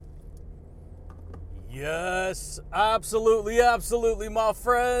Yes, absolutely, my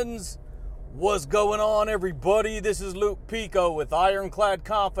friends. What's going on, everybody? This is Luke Pico with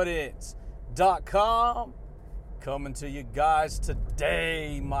IroncladConfidence.com coming to you guys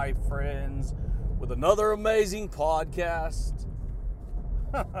today, my friends, with another amazing podcast.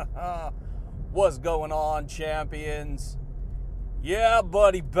 What's going on, champions? Yeah,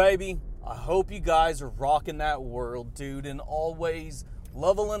 buddy, baby. I hope you guys are rocking that world, dude, and always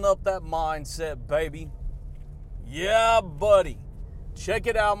leveling up that mindset, baby. Yeah, buddy. Check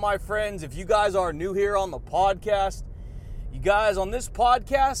it out, my friends. If you guys are new here on the podcast, you guys, on this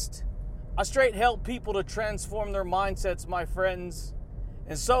podcast, I straight help people to transform their mindsets, my friends.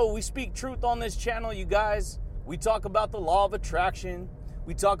 And so we speak truth on this channel, you guys. We talk about the law of attraction.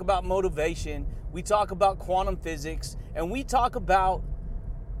 We talk about motivation. We talk about quantum physics. And we talk about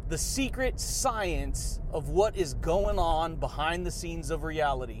the secret science of what is going on behind the scenes of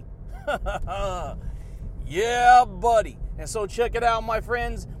reality. Yeah, buddy. And so check it out, my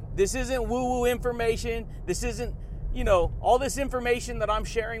friends. This isn't woo-woo information. This isn't, all this information that I'm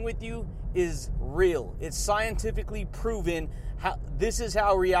sharing with you is real. It's scientifically proven. This is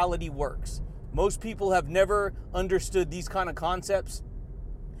how reality works. Most people have never understood these kind of concepts.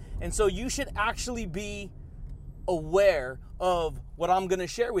 And so you should actually be aware of what I'm going to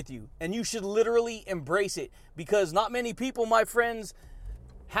share with you. And you should literally embrace it, because not many people, my friends,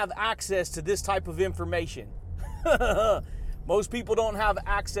 have access to this type of information. Most people don't have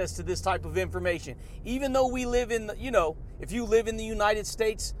access to this type of information. Even though we live in, if you live in the United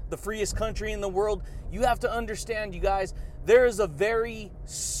States, the freest country in the world, you have to understand, you guys, there is a very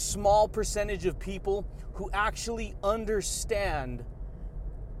small percentage of people who actually understand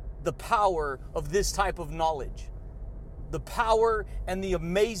the power of this type of knowledge. The power and the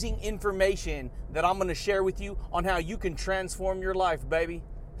amazing information that I'm going to share with you on how you can transform your life, baby.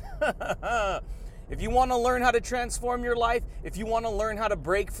 If you want to learn how to transform your life, if you want to learn how to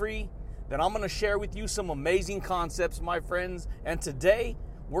break free, then I'm going to share with you some amazing concepts, my friends. And today,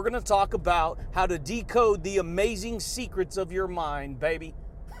 we're going to talk about how to decode the amazing secrets of your mind, baby.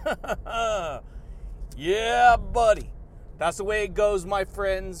 Yeah, buddy. That's the way it goes, my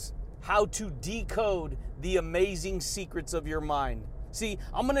friends. How to decode the amazing secrets of your mind. See,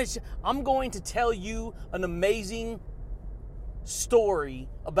 I'm going to tell you an amazing story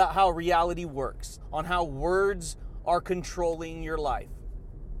about how reality works, on how words are controlling your life.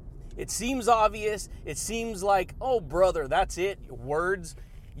 It seems obvious. It seems like, oh, brother, that's it, words.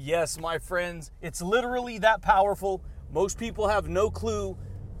 Yes, my friends, it's literally that powerful. Most people have no clue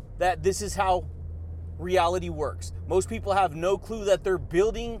that this is how reality works. Most people have no clue that they're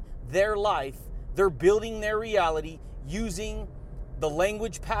building their life, they're building their reality using the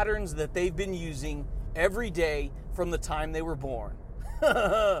language patterns that they've been using every day from the time they were born.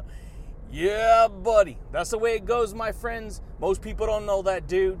 Yeah, buddy. That's the way it goes, my friends. Most people don't know that,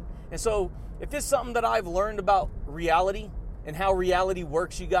 dude. And so if it's something that I've learned about reality and how reality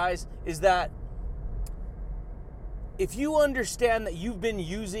works, you guys, is that if you understand that you've been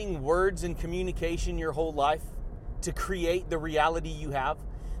using words in communication your whole life to create the reality you have,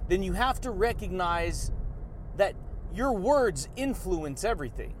 then you have to recognize that your words influence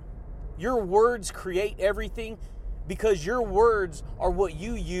everything. Your words create everything, because your words are what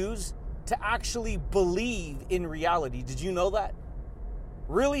you use to actually believe in reality. Did you know that?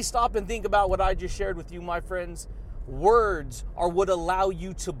 Really stop and think about what I just shared with you, my friends. Words are what allow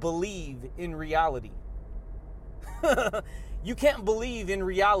you to believe in reality. You can't believe in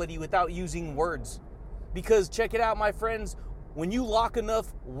reality without using words. Because check it out, my friends, when you lock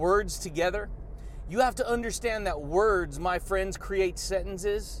enough words together, you have to understand that words, my friends, create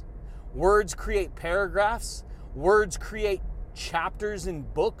sentences. Words create paragraphs. Words create chapters in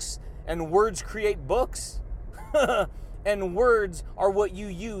books. And words create books. And words are what you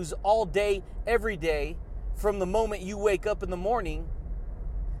use all day, every day, from the moment you wake up in the morning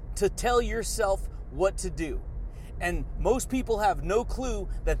to tell yourself what to do. And most people have no clue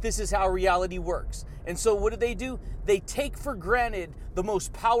that this is how reality works. And so what do? They take for granted the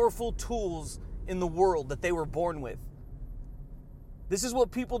most powerful tools in the world that they were born with. This is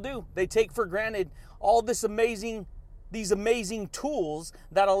what people do. They take for granted all these amazing tools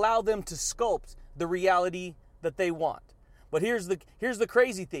that allow them to sculpt the reality that they want. But here's the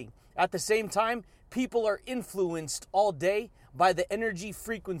crazy thing. At the same time, people are influenced all day by the energy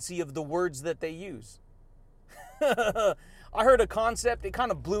frequency of the words that they use. I heard a concept, it kind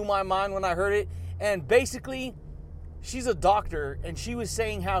of blew my mind when I heard it, and basically, she's a doctor, and she was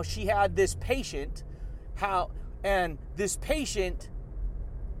saying how she had this patient, and this patient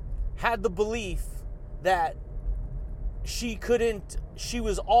had the belief that she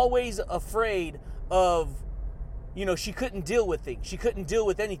was always afraid of, she couldn't deal with things. She couldn't deal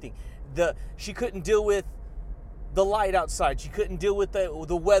with anything. She couldn't deal with the light outside. She couldn't deal with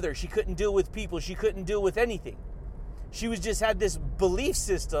the weather. She couldn't deal with people. She couldn't deal with anything. She was just had this belief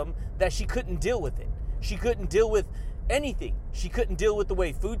system that she couldn't deal with it. She couldn't deal with anything. She couldn't deal with the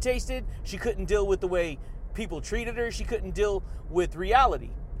way food tasted. She couldn't deal with the way people treated her. She couldn't deal with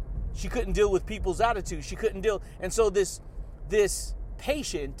reality. She couldn't deal with people's attitudes. She couldn't deal. And so this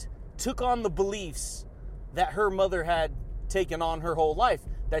patient took on the beliefs that her mother had taken on her whole life,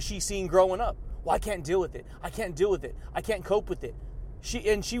 that she's seen growing up. Well, I can't deal with it. I can't deal with it. I can't cope with it.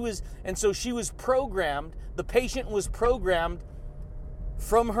 So she was programmed. The patient was programmed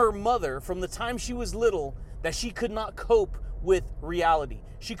from her mother, from the time she was little, that she could not cope with reality.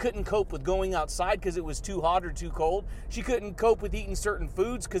 She couldn't cope with going outside because it was too hot or too cold. She couldn't cope with eating certain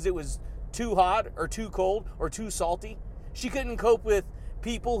foods because it was too hot or too cold or too salty. She couldn't cope with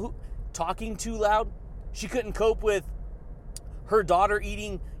people talking too loud. She couldn't cope with her daughter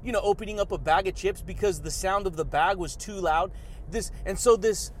opening up a bag of chips because the sound of the bag was too loud. So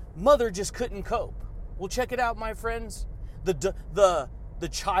this mother just couldn't cope. Well, check it out, my friends. The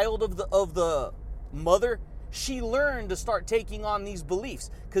child of the mother, she learned to start taking on these beliefs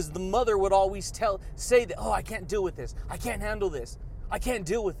because the mother would always say that, oh, I can't deal with this. I can't handle this. I can't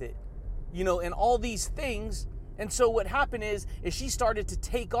deal with it. And all these things. And so what happened is she started to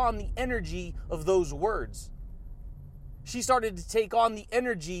take on the energy of those words. She started to take on the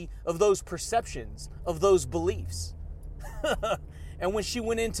energy of those perceptions, of those beliefs. And when she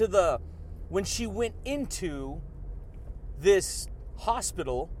went into this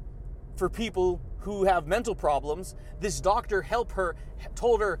hospital for people who have mental problems, this doctor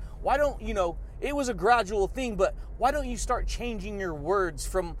told her, why don't, it was a gradual thing, but why don't you start changing your words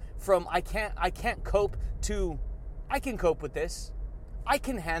from I can't cope to I can cope with this. I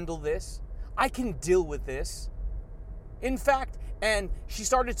can handle this. I can deal with this. In fact, and she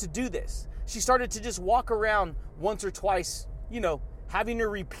started to do this. She started to just walk around once or twice, having her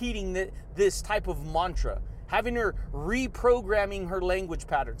repeating this type of mantra, having her reprogramming her language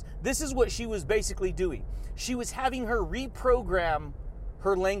patterns. This is what she was basically doing. She was having her reprogram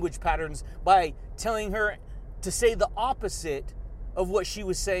her language patterns by telling her to say the opposite of what she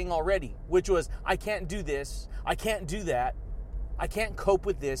was saying already, which was, I can't do this, I can't do that, I can't cope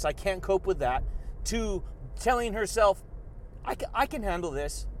with this, I can't cope with that, to telling herself, I can handle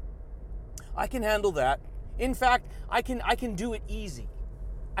this, I can handle that. In fact, I can do it easy.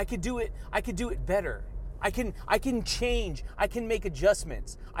 I could do it better. I can change, I can make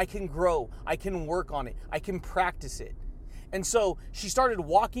adjustments, I can grow, I can work on it, I can practice it. And so she started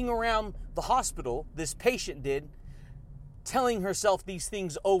walking around the hospital, this patient did, telling herself these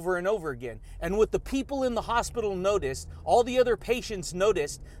things over and over again. And what the people in the hospital noticed, all the other patients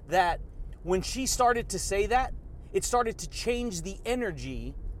noticed, that when she started to say that, it started to change the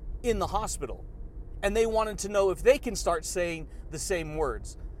energy in the hospital. And they wanted to know if they can start saying the same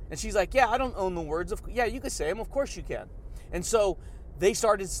words. And she's like, yeah, I don't own the words. Yeah, you can say them. Of course you can. And so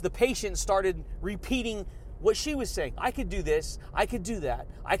the patient started repeating what she was saying. I could do this. I could do that.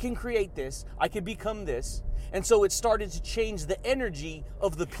 I can create this. I could become this. And so it started to change the energy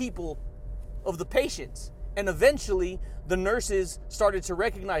of the people, of the patients. And eventually the nurses started to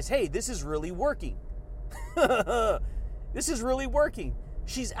recognize, hey, this is really working. This is really working.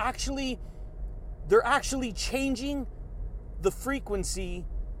 They're actually changing the frequency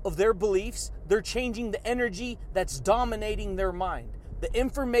of their beliefs. They're changing the energy that's dominating their mind, the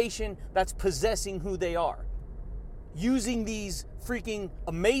information that's possessing who they are, using these freaking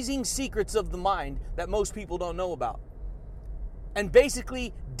amazing secrets of the mind that most people don't know about, and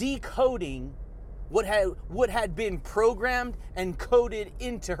basically decoding what had been programmed and coded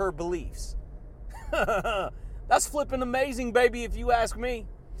into her beliefs. That's flipping amazing, baby, if you ask me.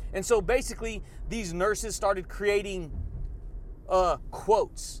 And so basically these nurses started creating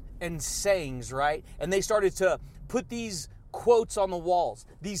quotes and sayings, right? And they started to put these quotes on the walls,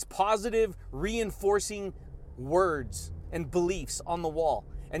 these positive reinforcing words and beliefs on the wall.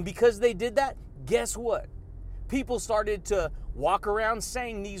 And because they did that, guess what? People started to walk around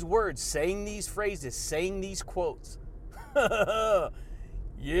saying these words, saying these phrases, saying these quotes.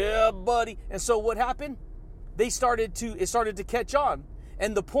 Yeah, buddy. And so what happened? It started to catch on.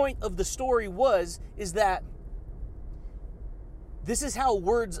 And the point of the story is that this is how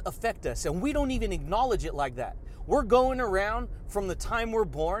words affect us, and we don't even acknowledge it like that. We're going around from the time we're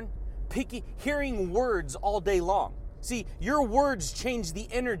born, hearing words all day long. See, your words change the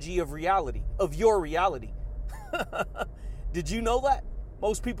energy of reality, of your reality. Did you know that?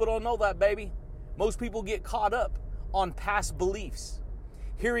 Most people don't know that, baby. Most people get caught up on past beliefs.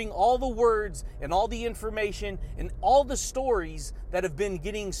 hearing all the words and all the information and all the stories that have been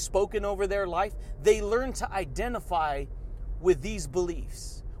getting spoken over their life, they learn to identify with these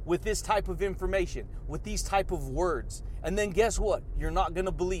beliefs, with this type of information, with these type of words. And then guess what? You're not going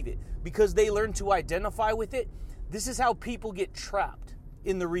to believe it because they learn to identify with it. This is how people get trapped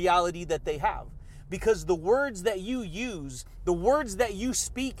in the reality that they have. Because the words that you use, the words that you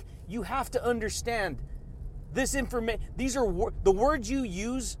speak, you have to understand this information. These are the words you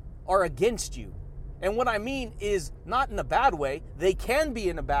use are against you. And what I mean is not in a bad way. They can be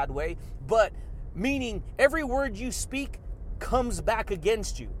in a bad way, but meaning every word you speak comes back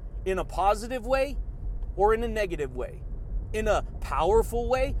against you in a positive way or in a negative way, in a powerful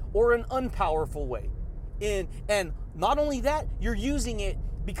way or an unpowerful way. And not only that, you're using it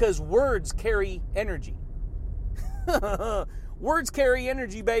because words carry energy. Words carry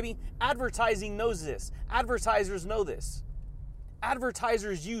energy, baby. Advertising knows this. Advertisers know this.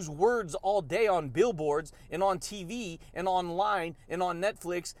 Advertisers use words all day on billboards and on TV and online and on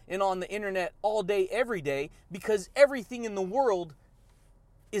Netflix and on the internet all day, every day, because everything in the world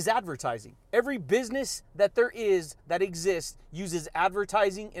is advertising. Every business that there is, that exists, uses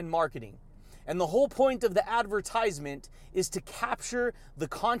advertising and marketing. And the whole point of the advertisement is to capture the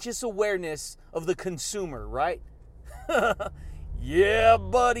conscious awareness of the consumer, right? Yeah,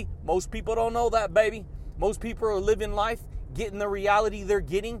 buddy. Most people don't know that, baby. Most people are living life, getting the reality they're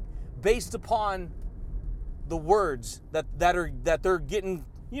getting based upon the words that they're getting,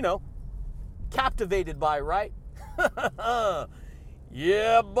 captivated by, right?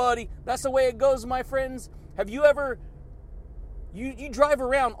 Yeah, buddy. That's the way it goes, my friends. Have you ever... You drive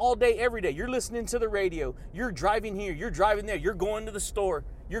around all day, every day. You're listening to the radio. You're driving here. You're driving there. You're going to the store.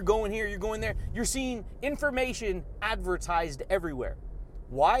 You're going here. You're going there. You're seeing information advertised everywhere.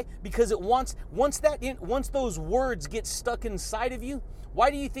 Why? Because once those words get stuck inside of you, why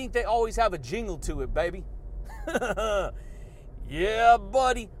do you think they always have a jingle to it, baby? Yeah,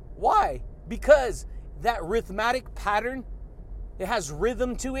 buddy. Why? Because that rhythmic pattern, it has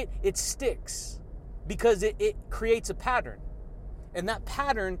rhythm to it. It sticks because it creates a pattern. And that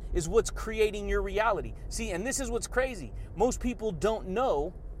pattern is what's creating your reality. See, and this is what's crazy. Most people don't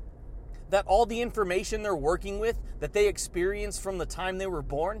know that all the information they're working with, that they experienced from the time they were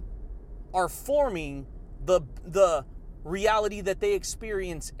born, are forming the reality that they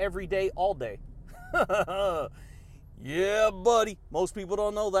experience every day, all day. Yeah, buddy. Most people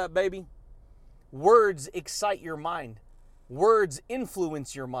don't know that, baby. Words excite your mind. Words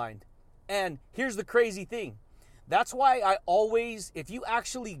influence your mind. And here's the crazy thing. That's why I always, if you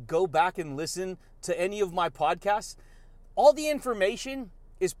actually go back and listen to any of my podcasts, all the information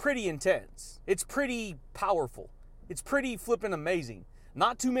is pretty intense. It's pretty powerful. It's pretty flippin' amazing.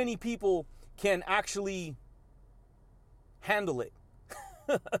 Not too many people can actually handle it.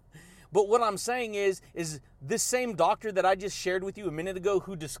 But what I'm saying is this same doctor that I just shared with you a minute ago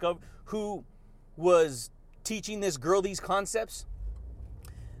who was teaching this girl these concepts,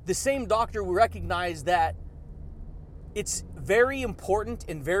 the same doctor will recognize that it's very important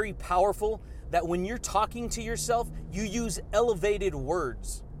and very powerful that when you're talking to yourself, you use elevated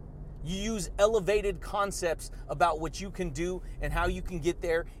words. You use elevated concepts about what you can do and how you can get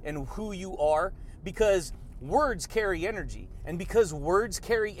there and who you are, because words carry energy. And because words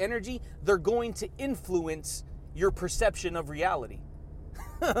carry energy, they're going to influence your perception of reality.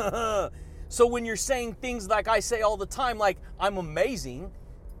 So when you're saying things like I say all the time, like I'm amazing,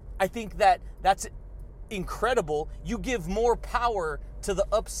 I think that's incredible. You give more power to the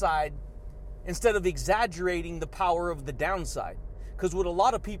upside instead of exaggerating the power of the downside. Because what a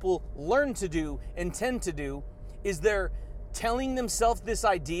lot of people learn to do and tend to do is they're telling themselves this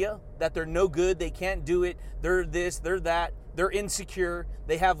idea that they're no good, they can't do it, they're this, they're that, they're insecure,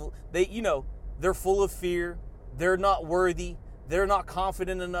 they're full of fear, they're not worthy, they're not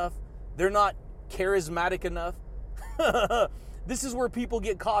confident enough, they're not charismatic enough. This is where people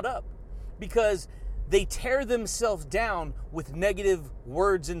get caught up because they tear themselves down with negative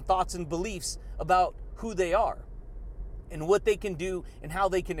words and thoughts and beliefs about who they are and what they can do and how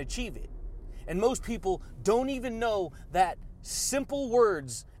they can achieve it. And most people don't even know that simple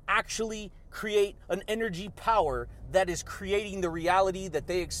words actually create an energy power that is creating the reality that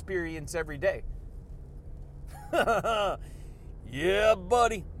they experience every day. Yeah,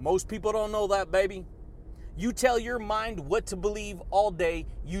 buddy. Most people don't know that, baby. You tell your mind what to believe all day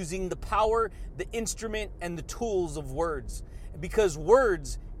using the power, the instrument, and the tools of words. Because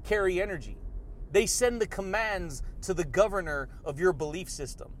words carry energy. They send the commands to the governor of your belief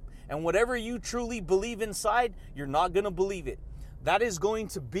system. And whatever you truly believe inside, you're not going to believe it. That is going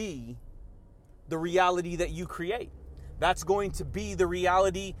to be the reality that you create. That's going to be the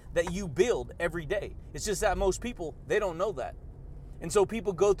reality that you build every day. It's just that most people, they don't know that. And so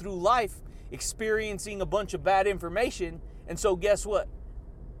people go through life experiencing a bunch of bad information. And so guess what?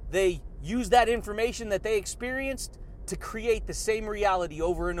 They use that information that they experienced to create the same reality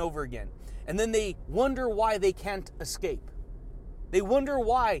over and over again. And then they wonder why they can't escape. They wonder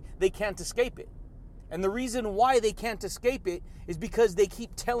why they can't escape it. And the reason why they can't escape it is because they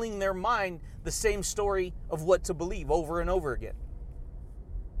keep telling their mind the same story of what to believe over and over again.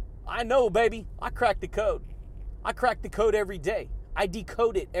 I know, baby. I crack the code. I crack the code every day. I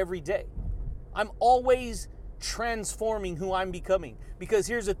decode it every day. I'm always transforming who I'm becoming. Because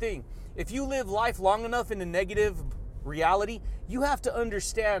here's the thing. If you live life long enough in a negative reality, you have to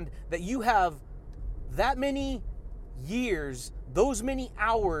understand that you have that many years, those many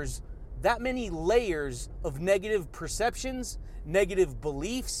hours, that many layers of negative perceptions, negative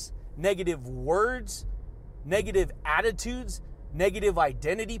beliefs, negative words, negative attitudes, negative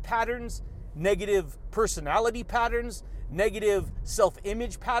identity patterns, negative personality patterns, negative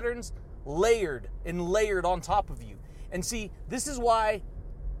self-image patterns, layered and layered on top of you. And see, this is why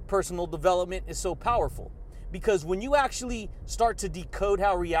personal development is so powerful. Because when you actually start to decode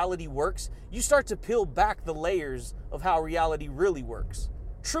how reality works, you start to peel back the layers of how reality really works,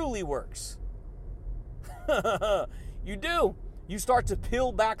 truly works. You do. You start to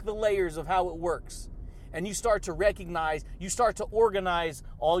peel back the layers of how it works. And you start to recognize, you start to organize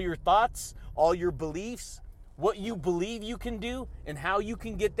all your thoughts, all your beliefs, what you believe you can do, and how you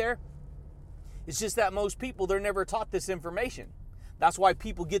can get there. It's just that most people, they're never taught this information. That's why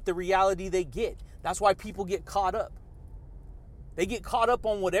people get the reality they get. That's why people get caught up. They get caught up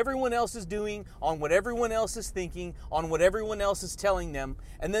on what everyone else is doing, on what everyone else is thinking, on what everyone else is telling them,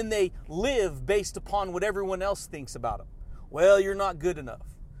 and then they live based upon what everyone else thinks about them. Well, you're not good enough.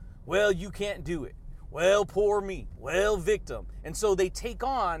 Well, you can't do it. Well, poor me. Well, victim. And so they take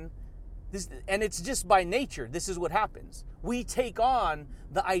on this, and it's just by nature, this is what happens. We take on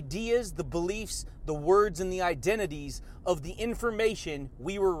the ideas, the beliefs, the words, and the identities of the information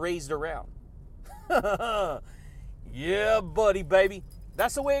we were raised around. Yeah, buddy, baby.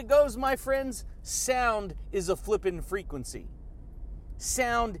 That's the way it goes, my friends. Sound is a flippin' frequency.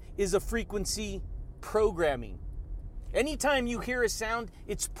 Sound is a frequency programming. Anytime you hear a sound,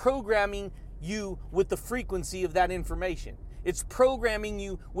 it's programming you with the frequency of that information. It's programming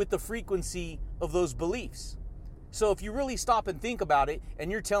you with the frequency of those beliefs. So if you really stop and think about it,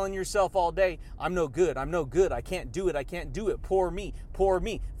 and you're telling yourself all day, I'm no good, I can't do it, poor me,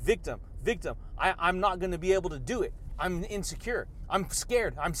 victim, I'm not going to be able to do it, I'm insecure, I'm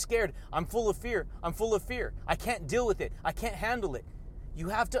scared, I'm full of fear, I can't deal with it, I can't handle it. You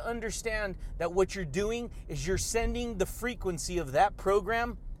have to understand that what you're doing is you're sending the frequency of that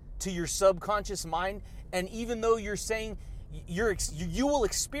program to your subconscious mind, and even though you're saying you will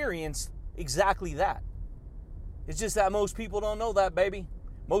experience exactly that. It's just that most people don't know that, baby.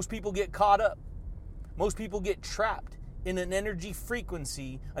 Most people get caught up. Most people get trapped in an energy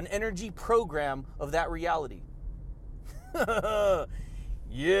frequency, an energy program of that reality.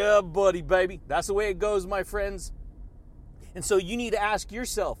 Yeah, buddy, baby. That's the way it goes, my friends. And so you need to ask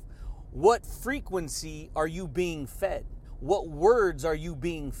yourself, what frequency are you being fed? What words are you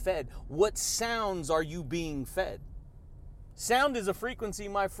being fed? What sounds are you being fed? Sound is a frequency,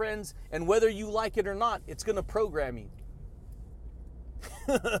 my friends, and whether you like it or not, it's going to program you.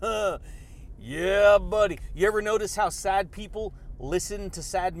 Yeah, buddy. You ever notice how sad people listen to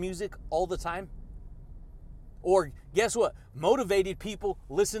sad music all the time? Or guess what? Motivated people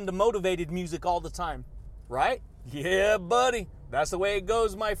listen to motivated music all the time, right? Yeah, buddy. That's the way it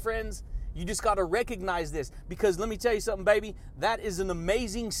goes, my friends. You just got to recognize this, because let me tell you something, baby. That is an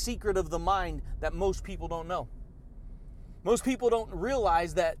amazing secret of the mind that most people don't know. Most people don't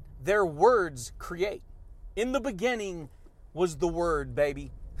realize that their words create. In the beginning was the Word,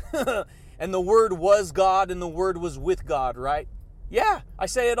 baby. And the Word was God, and the Word was with God, right? Yeah, I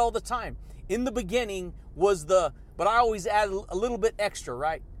say it all the time. In the beginning was but I always add a little bit extra,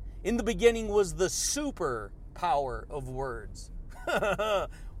 right? In the beginning was the super power of words.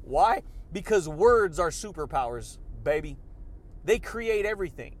 Why? Because words are superpowers, baby. They create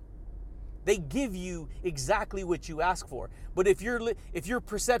everything. They give you exactly what you ask for. But if your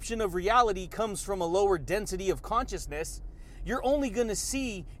perception of reality comes from a lower density of consciousness, you're only going to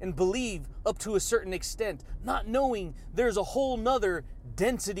see and believe up to a certain extent, not knowing there's a whole nother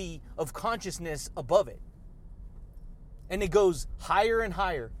density of consciousness above it. And it goes higher and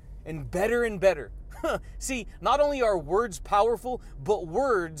higher and better. See, not only are words powerful, but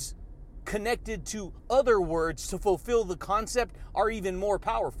words connected to other words to fulfill the concept are even more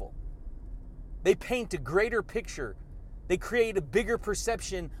powerful. They paint a greater picture They create a bigger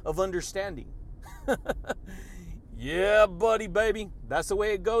perception of understanding. Yeah, buddy, baby. That's the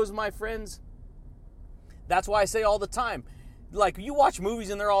way it goes, my friends. That's why I say all the time, like, you watch movies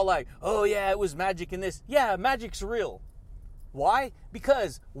and they're all like, oh yeah, it was magic in this. Yeah, magic's real. Why?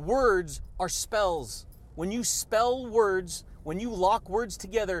 Because words are spells. When you spell words, when you lock words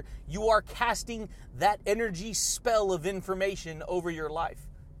together, you are casting that energy spell of information over your life.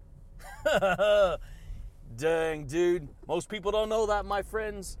 Dang, dude. Most people don't know that, my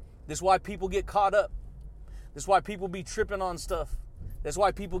friends. This is why people get caught up. This is why people be tripping on stuff. That's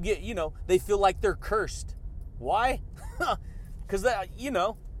why people get, they feel like they're cursed. Why? Because,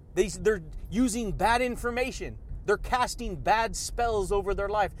 they're using bad information. They're casting bad spells over their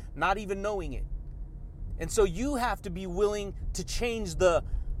life, not even knowing it. And so you have to be willing to change the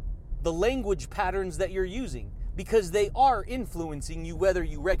language patterns that you're using, because they are influencing you whether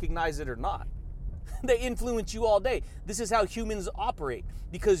you recognize it or not. They influence you all day. This is how humans operate,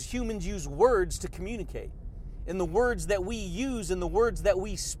 because humans use words to communicate. And the words that we use and the words that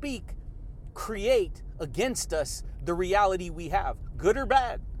we speak create against us the reality we have, good or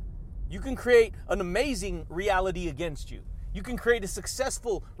bad. You can create an amazing reality against you. You can create a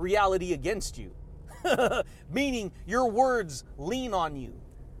successful reality against you. Meaning your words lean on you.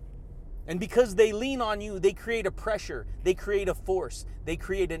 And because they lean on you, they create a pressure, they create a force, they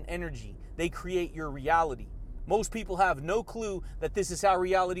create an energy, they create your reality. Most people have no clue that this is how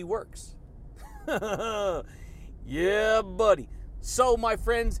reality works. Yeah, buddy. So, my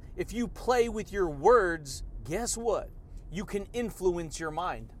friends, if you play with your words, guess what? You can influence your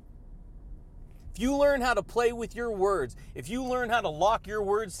mind. If you learn how to play with your words, if you learn how to lock your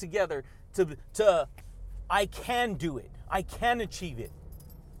words together to I can do it, I can achieve it,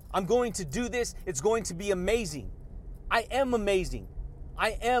 I'm going to do this, it's going to be amazing. I am amazing.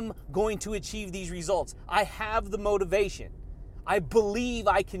 I am going to achieve these results. I have the motivation. I believe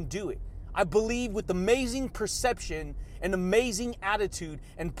I can do it. I believe with amazing perception and amazing attitude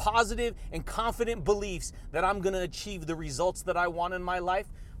and positive and confident beliefs that I'm going to achieve the results that I want in my life,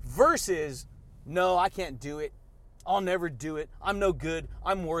 versus, no, I can't do it. I'll never do it. I'm no good.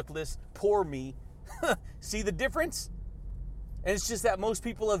 I'm worthless. Poor me. See the difference? And it's just that most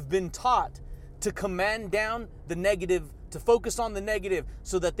people have been taught to command down the negative, to focus on the negative,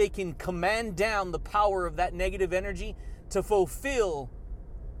 so that they can command down the power of that negative energy to fulfill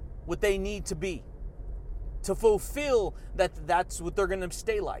what they need to be. To fulfill that's what they're going to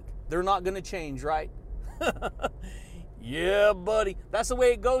stay like. They're not going to change, right? Yeah, buddy. That's the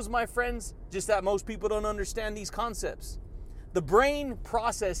way it goes, my friends. Just that most people don't understand these concepts. The brain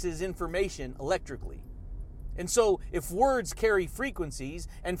processes information electrically. And so if words carry frequencies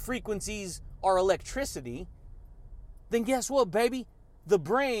and frequencies are electricity, then guess what, baby? The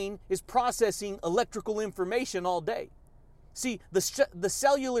brain is processing electrical information all day. See, the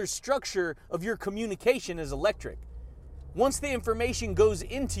cellular structure of your communication is electric. Once the information goes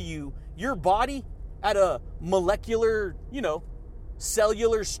into you, your body at a molecular,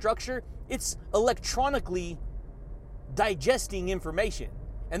 cellular structure, it's electronically digesting information.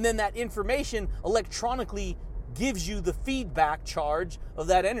 And then that information electronically gives you the feedback charge of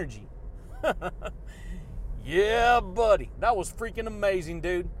that energy. Yeah, buddy. That was freaking amazing,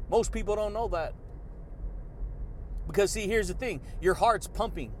 dude. Most people don't know that. Because, see, here's the thing. Your heart's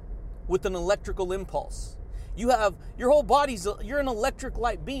pumping with an electrical impulse. You have, your whole body's, you're an electric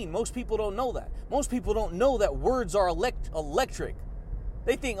light being. Most people don't know that. Most people don't know that words are electric.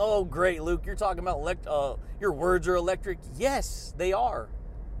 They think, oh, great, Luke, you're talking about your words are electric. Yes, they are.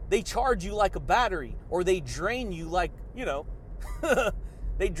 They charge you like a battery, or they drain you like,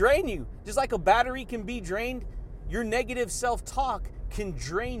 they drain you. Just like a battery can be drained, your negative self-talk can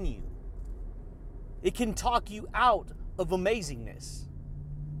drain you. It can talk you out of amazingness.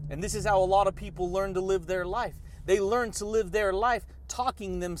 And this is how a lot of people learn to live their life. They learn to live their life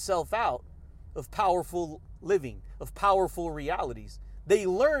talking themselves out of powerful living, of powerful realities. They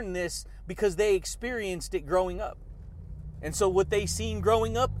learn this because they experienced it growing up. And so what they seen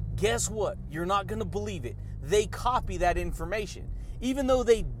growing up, guess what? You're not going to believe it. They copy that information. Even though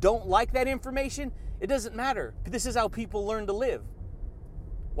they don't like that information, it doesn't matter. This is how people learn to live.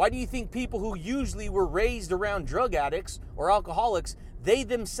 Why do you think people who usually were raised around drug addicts or alcoholics, they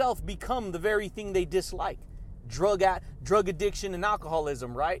themselves become the very thing they dislike? Drug addiction and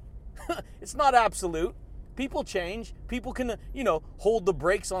alcoholism, right? It's not absolute. People change. People can, hold the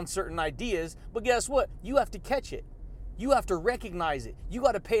brakes on certain ideas. But guess what? You have to catch it. You have to recognize it. You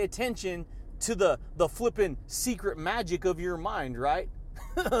got to pay attention to the flippin' secret magic of your mind, right?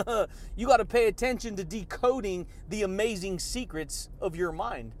 You got to pay attention to decoding the amazing secrets of your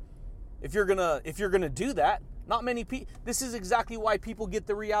mind. If you're gonna do that, Not many people. This is exactly why people get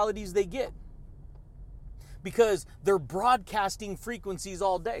the realities they get. Because they're broadcasting frequencies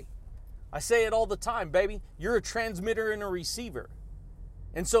all day. I say it all the time, baby. You're a transmitter and a receiver.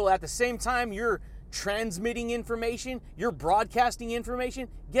 And so at the same time you're transmitting information, you're broadcasting information,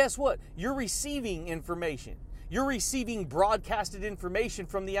 guess what? You're receiving information. You're receiving broadcasted information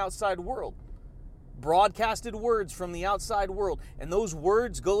from the outside world. Broadcasted words from the outside world. And those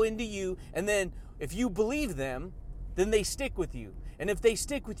words go into you, and then if you believe them, then they stick with you. And if they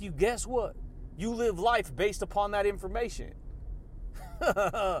stick with you, guess what? You live life based upon that information.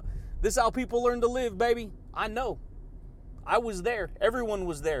 This is how people learn to live, baby. I know. I was there. Everyone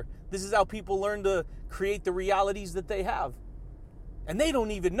was there. This is how people learn to create the realities that they have. And they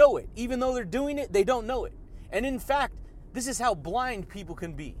don't even know it. Even though they're doing it, they don't know it. And in fact, this is how blind people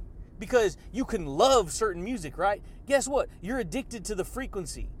can be. Because you can love certain music, right? Guess what? You're addicted to the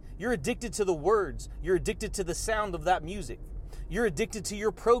frequency. You're addicted to the words. You're addicted to the sound of that music. You're addicted to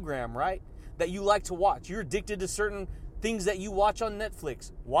your program, right? That you like to watch. You're addicted to certain things that you watch on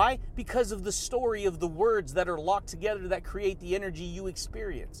Netflix. Why? Because of the story of the words that are locked together that create the energy you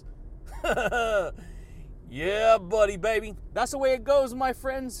experience. Yeah, buddy, baby. That's the way it goes, my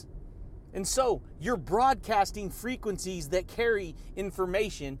friends. And so, you're broadcasting frequencies that carry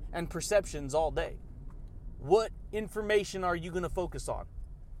information and perceptions all day. What information are you going to focus on?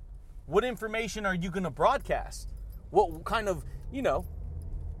 What information are you going to broadcast? What kind of,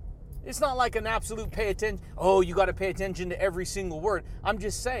 it's not like an absolute pay attention. Oh, you got to pay attention to every single word. I'm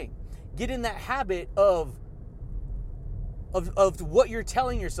just saying, get in that habit of what you're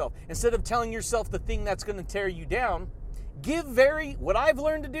telling yourself. Instead of telling yourself the thing that's going to tear you down, what I've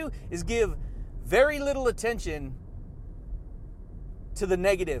learned to do is give very little attention to the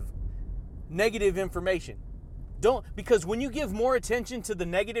negative information. Because when you give more attention to the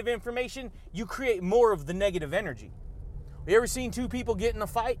negative information, you create more of the negative energy. Have you ever seen two people get in a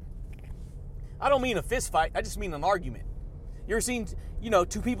fight? I don't mean a fist fight, I just mean an argument. You ever seen,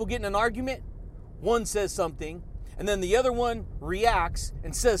 two people get in an argument? One says something, and then the other one reacts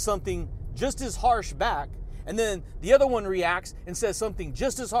and says something just as harsh back. And then the other one reacts and says something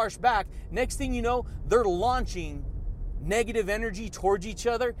just as harsh back. Next thing you know, they're launching negative energy towards each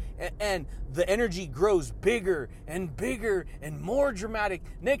other, and the energy grows bigger and bigger and more dramatic.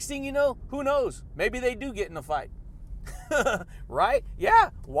 Next thing you know, who knows? Maybe they do get in a fight. Right? Yeah.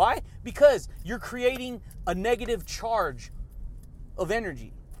 Why? Because you're creating a negative charge of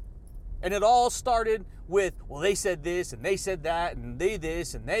energy. And it all started with, well, they said this and they said that and they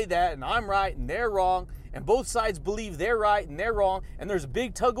this and they that and I'm right and they're wrong. And both sides believe they're right and they're wrong. And there's a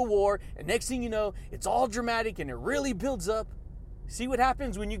big tug of war. And next thing you know, it's all dramatic and it really builds up. See what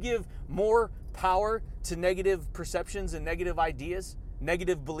happens when you give more power to negative perceptions and negative ideas,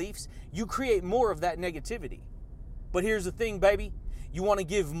 negative beliefs? You create more of that negativity. But here's the thing, baby. You want to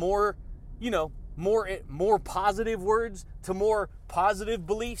give more, more positive words to more positive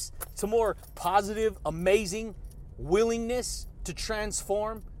beliefs, to more positive, amazing willingness to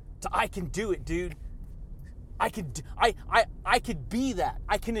transform, to I can do it, dude. I could be that.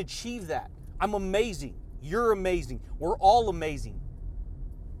 I can achieve that. I'm amazing. You're amazing. We're all amazing.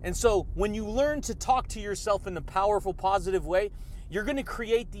 And so when you learn to talk to yourself in a powerful, positive way, you're going to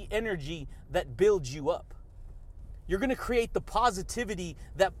create the energy that builds you up. You're going to create the positivity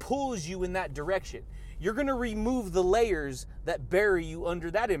that pulls you in that direction. You're going to remove the layers that bury you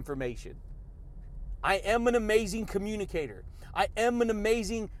under that information. I am an amazing communicator. I am an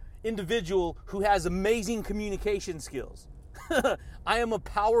amazing individual who has amazing communication skills. I am a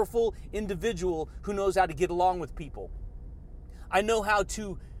powerful individual who knows how to get along with people. I know how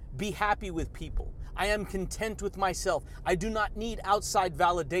to be happy with people. I am content with myself. I do not need outside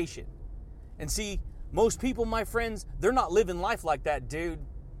validation. And see, most people, my friends, they're not living life like that, dude.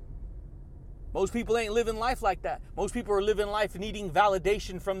 Most people ain't living life like that. Most people are living life needing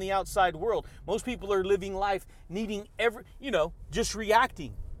validation from the outside world. Most people are living life needing just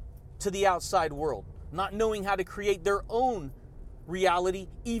reacting to the outside world, not knowing how to create their own reality,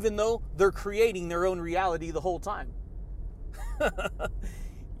 even though they're creating their own reality the whole time.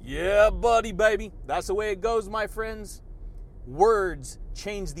 Yeah, buddy, baby. That's the way it goes, my friends. Words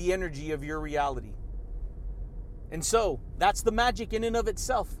change the energy of your reality. And so, that's the magic in and of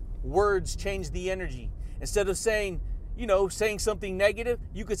itself. Words change the energy. Instead of saying something negative,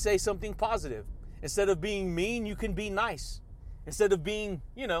 you could say something positive. Instead of being mean, you can be nice. Instead of being,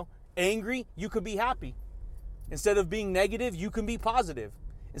 angry, you could be happy. Instead of being negative, you can be positive.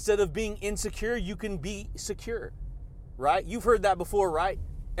 Instead of being insecure, you can be secure. Right? You've heard that before, right?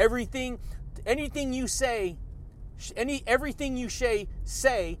 Anything you say should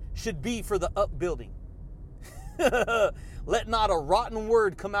be for the upbuilding. Let not a rotten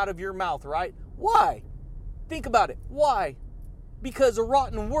word come out of your mouth, right? Why? Think about it. Why? Because a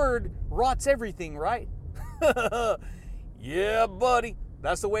rotten word rots everything, right? Yeah, buddy.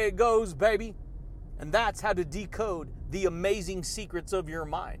 That's the way it goes, baby. And that's how to decode the amazing secrets of your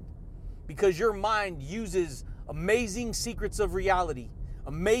mind. Because your mind uses amazing secrets of reality,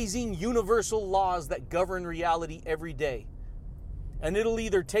 amazing universal laws that govern reality every day. And it'll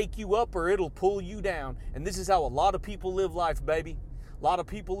either take you up or it'll pull you down. And this is how a lot of people live life, baby. A lot of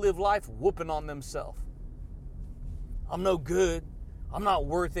people live life whooping on themselves. I'm no good. I'm not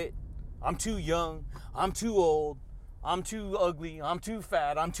worth it. I'm too young. I'm too old. I'm too ugly. I'm too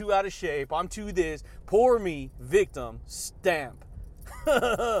fat. I'm too out of shape. I'm too this. Poor me. Victim. Stamp.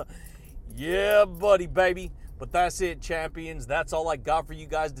 Yeah, buddy, baby. But that's it, champions. That's all I got for you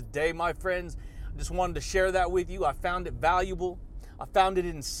guys today, my friends. I just wanted to share that with you. I found it valuable. I found it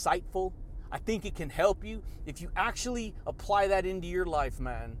insightful. I think it can help you if you actually apply that into your life,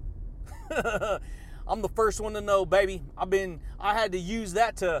 man. I'm the first one to know, baby. I had to use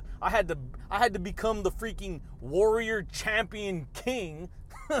that I had to become the freaking warrior champion king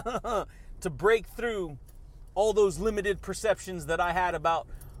to break through all those limited perceptions that I had about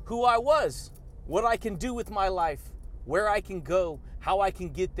who I was, what I can do with my life, where I can go, how I can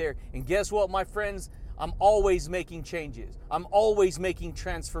get there. And guess what, my friends? I'm always making changes. I'm always making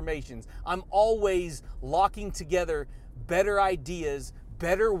transformations. I'm always locking together better ideas,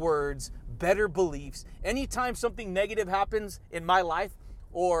 better words, better beliefs. Anytime something negative happens in my life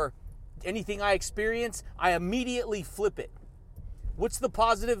or anything I experience, I immediately flip it. What's the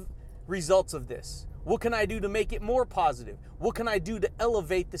positive results of this? What can I do to make it more positive? What can I do to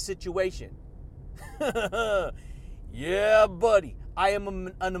elevate the situation? Yeah, buddy. I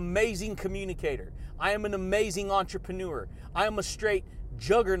am an amazing communicator. I am an amazing entrepreneur. I am a straight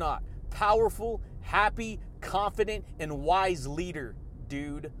juggernaut, powerful, happy, confident, and wise leader,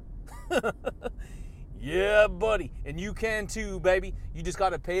 dude. Yeah, buddy. And you can too, baby. You just got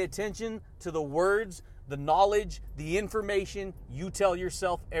to pay attention to the words, the knowledge, the information you tell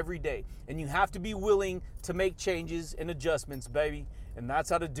yourself every day. And you have to be willing to make changes and adjustments, baby. And that's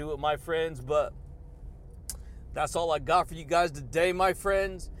how to do it, my friends. But that's all I got for you guys today, my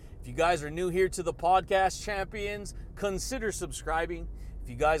friends. If you guys are new here to the podcast, champions, consider subscribing. If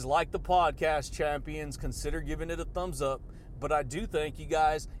you guys like the podcast, champions, consider giving it a thumbs up. But I do thank you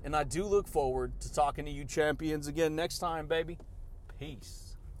guys, and I do look forward to talking to you champions again next time, baby. Peace.